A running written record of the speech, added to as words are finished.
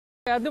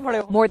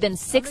More than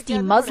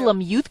 60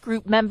 Muslim youth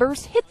group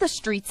members hit the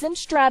streets in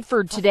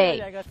Stratford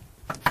today,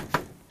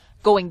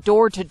 going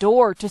door to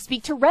door to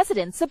speak to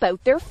residents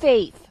about their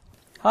faith.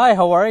 Hi,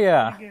 how are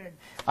you?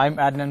 I'm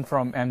Adnan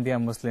from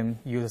Ahmadiyya Muslim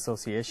Youth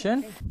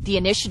Association. The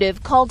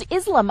initiative, called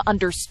Islam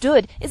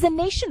Understood, is a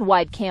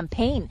nationwide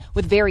campaign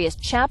with various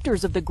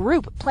chapters of the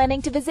group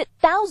planning to visit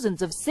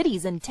thousands of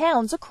cities and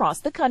towns across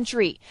the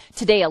country.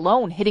 Today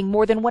alone, hitting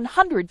more than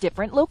 100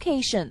 different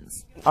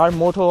locations. Our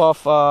motto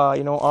of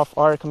of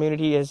our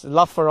community is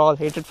love for all,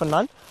 hatred for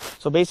none.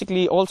 So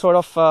basically, all sort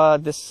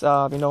of this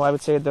I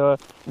would say the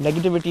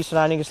negativity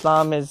surrounding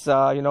Islam is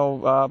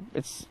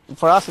it's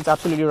for us it's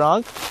absolutely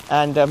wrong,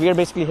 and we are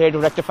basically here to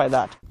rectify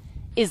that.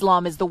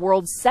 Islam is the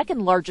world's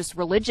second largest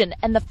religion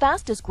and the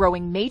fastest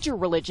growing major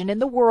religion in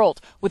the world,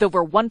 with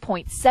over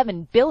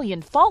 1.7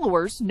 billion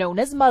followers known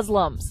as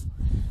Muslims.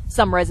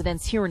 Some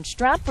residents here in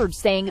Stratford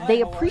saying they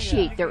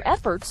appreciate their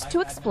efforts to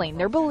explain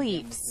their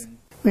beliefs.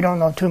 We don't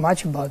know too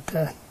much about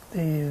their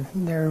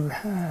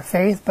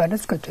faith, but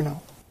it's good to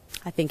know.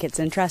 I think it's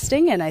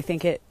interesting, and I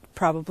think it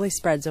probably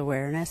spreads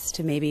awareness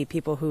to maybe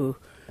people who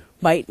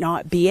might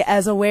not be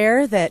as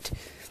aware that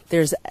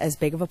there's as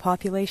big of a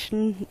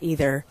population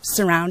either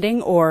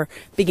surrounding or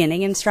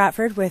beginning in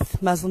Stratford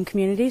with Muslim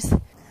communities.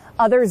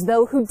 Others,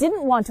 though, who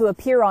didn't want to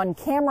appear on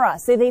camera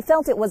say they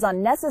felt it was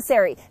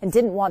unnecessary and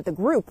didn't want the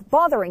group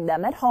bothering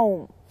them at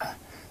home.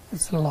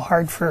 It's a little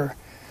hard for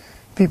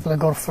people to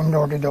go from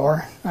door to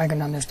door. I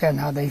can understand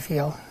how they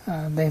feel.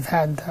 They've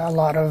had a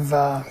lot of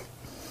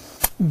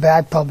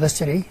bad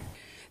publicity.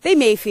 They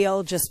may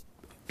feel just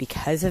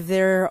because of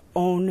their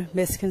own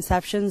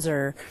misconceptions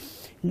or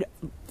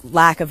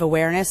lack of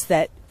awareness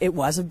that it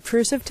was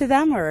obtrusive to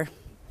them,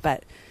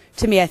 but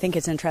to me, I think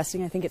it's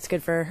interesting. I think it's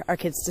good for our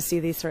kids to see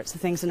these sorts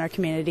of things in our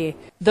community.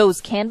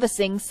 Those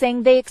canvassing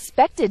saying they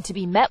expected to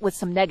be met with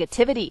some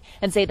negativity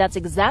and say that's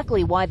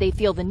exactly why they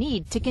feel the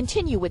need to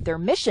continue with their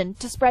mission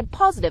to spread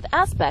positive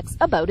aspects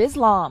about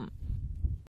Islam.